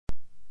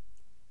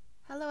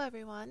Hello,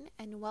 everyone,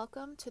 and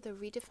welcome to the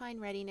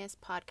Redefine Readiness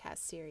podcast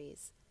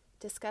series,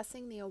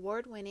 discussing the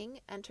award-winning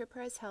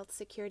Enterprise Health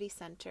Security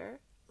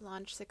Center,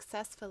 launched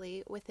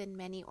successfully within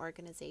many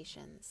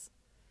organizations.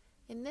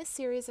 In this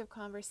series of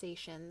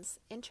conversations,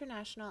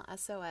 International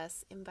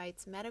SOS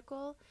invites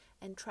medical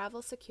and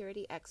travel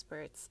security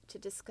experts to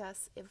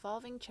discuss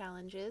evolving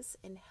challenges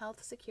in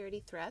health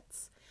security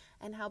threats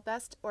and how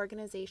best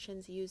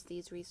organizations use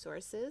these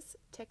resources,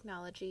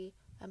 technology,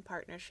 and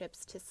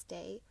partnerships to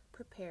stay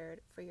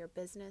prepared for your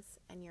business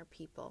and your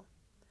people.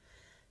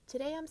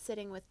 Today I'm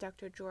sitting with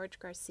Dr. George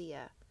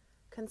Garcia,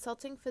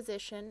 consulting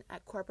physician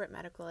at Corporate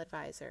Medical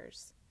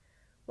Advisors.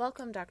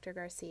 Welcome, Dr.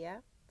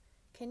 Garcia.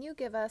 Can you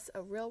give us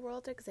a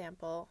real-world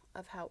example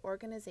of how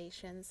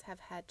organizations have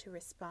had to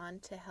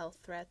respond to health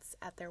threats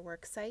at their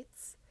work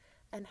sites,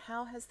 and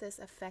how has this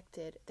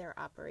affected their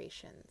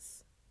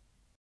operations?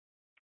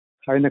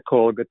 Hi,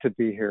 Nicole. Good to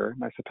be here.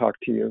 Nice to talk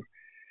to you.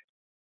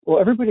 Well,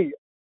 everybody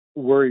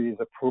worries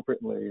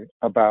appropriately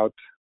about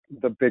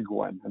the big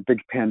one, a big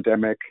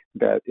pandemic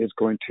that is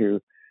going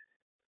to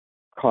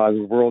cause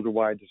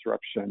worldwide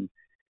disruption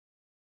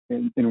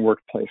in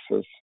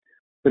workplaces.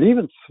 But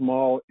even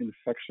small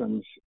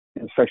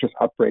infectious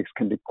outbreaks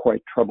can be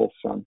quite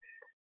troublesome.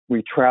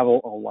 We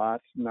travel a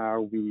lot now.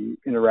 We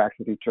interact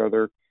with each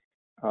other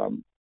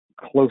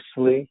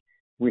closely.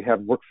 We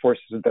have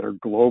workforces that are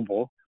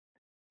global.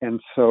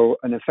 And so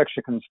an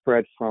infection can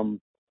spread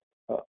from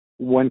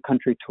one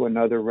country to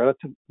another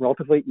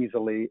relatively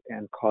easily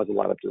and cause a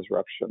lot of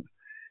disruption.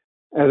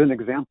 As an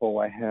example,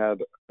 I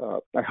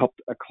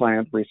helped a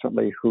client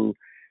recently who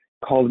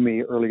called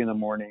me early in the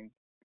morning.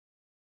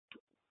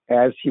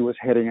 As he was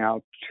heading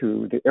out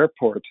to the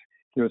airport,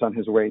 he was on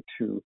his way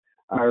to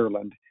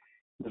Ireland.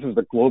 This is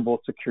the global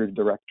security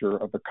director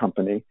of the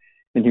company,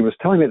 and he was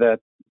telling me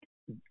that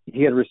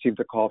he had received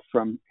a call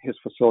from his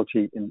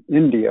facility in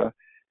India.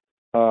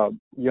 A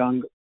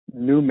young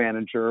new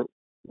manager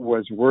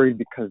was worried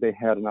because they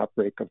had an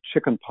outbreak of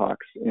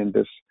chickenpox in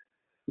this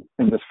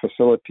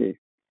facility.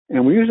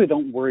 And we usually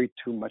don't worry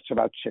too much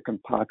about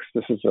chickenpox.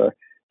 This is a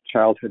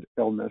childhood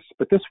illness,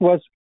 but this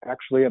was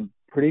actually a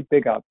pretty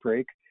big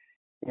outbreak,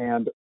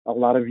 and a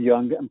lot of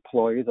young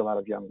employees, a lot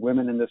of young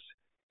women in this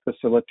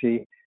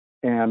facility,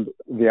 and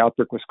the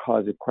outbreak was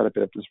causing quite a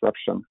bit of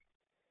disruption.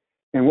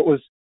 And what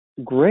was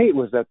great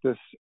was that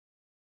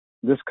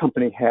this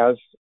company has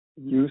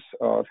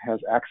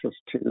access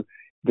to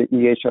the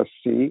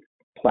EHSC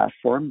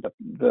platform,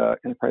 the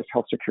Enterprise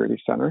Health Security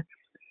Center.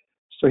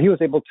 So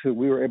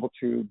we were able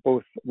to,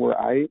 both where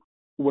I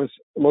was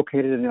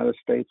located in the United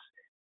States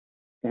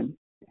and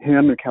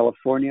him in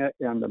California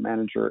and the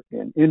manager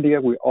in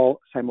India, we all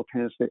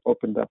simultaneously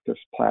opened up this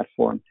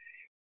platform.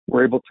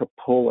 We're able to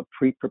pull a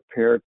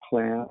pre-prepared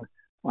plan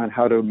on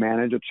how to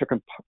manage a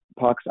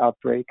chickenpox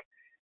outbreak.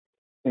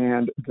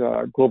 And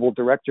the global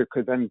director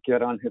could then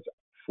get on his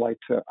flight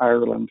to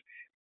Ireland,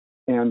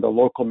 and the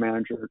local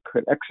manager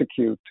could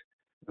execute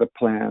the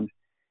plan,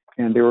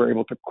 and they were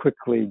able to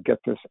quickly get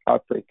this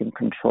outbreak in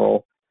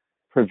control,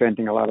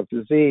 preventing a lot of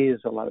disease,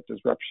 a lot of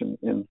disruption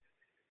in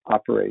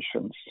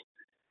operations.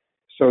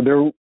 So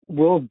there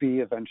will be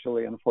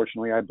eventually,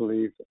 unfortunately, I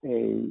believe,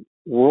 a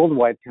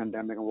worldwide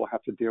pandemic, and we'll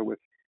have to deal with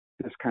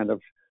this kind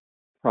of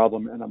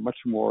problem in a much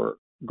more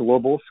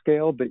global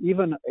scale. But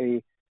even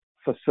a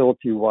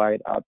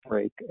facility-wide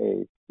outbreak,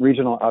 a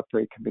regional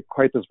outbreak, can be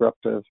quite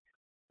disruptive.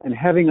 And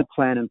having a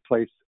plan in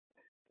place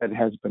that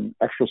has been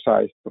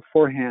exercised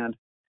beforehand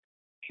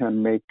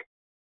can make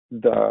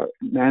the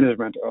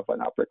management of an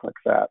outbreak like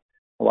that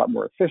a lot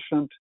more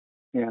efficient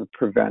and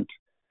prevent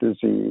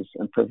disease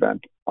and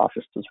prevent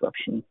office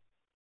disruption.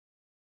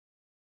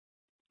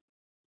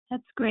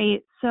 That's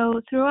great. So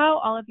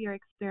throughout all of your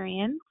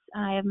experience,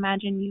 I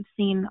imagine you've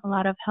seen a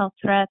lot of health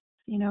threats,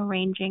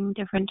 ranging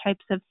different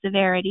types of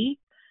severity.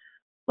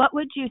 What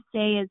would you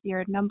say is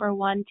your number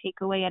one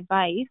takeaway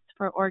advice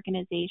for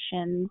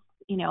organizations,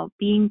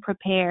 being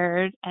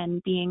prepared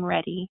and being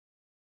ready?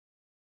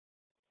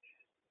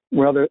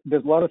 Well,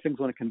 there's a lot of things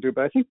one can do,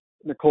 but I think,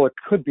 Nicole, it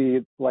could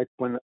be like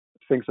one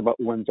thinks about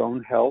one's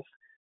own health,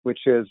 which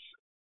is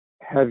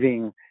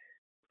having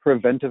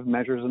preventive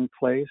measures in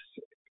place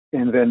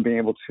and then being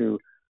able to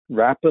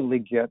rapidly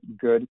get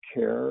good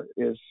care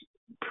is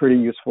pretty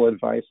useful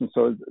advice. And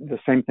so the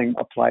same thing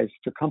applies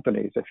to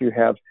companies. If you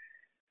have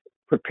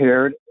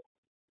prepared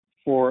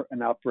for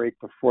an outbreak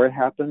before it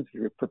happens,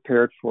 you're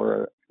prepared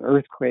for an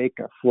earthquake,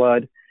 a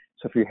flood.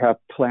 So if you have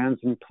plans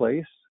in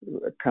place,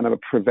 kind of a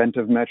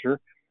preventive measure,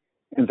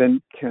 and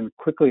then can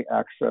quickly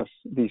access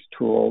these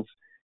tools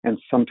and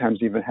sometimes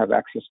even have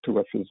access to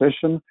a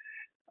physician,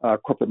 a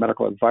corporate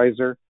medical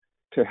advisor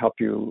to help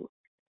you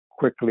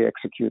quickly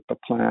execute the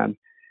plan,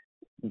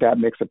 that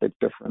makes a big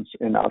difference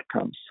in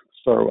outcomes.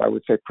 So I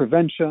would say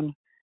prevention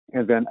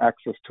and then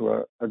access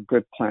to a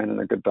good plan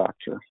and a good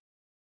doctor.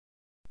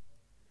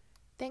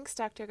 Thanks,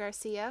 Dr.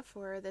 Garcia,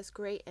 for this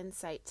great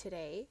insight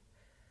today.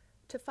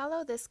 To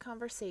follow this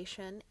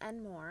conversation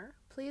and more,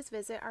 please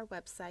visit our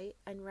website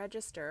and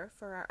register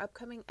for our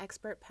upcoming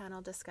expert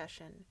panel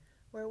discussion,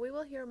 where we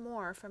will hear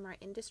more from our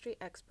industry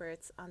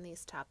experts on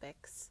these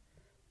topics.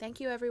 Thank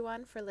you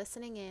everyone for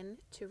listening in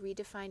to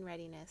Redefine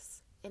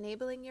Readiness,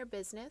 enabling your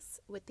business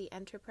with the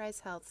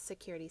Enterprise Health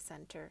Security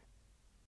Center.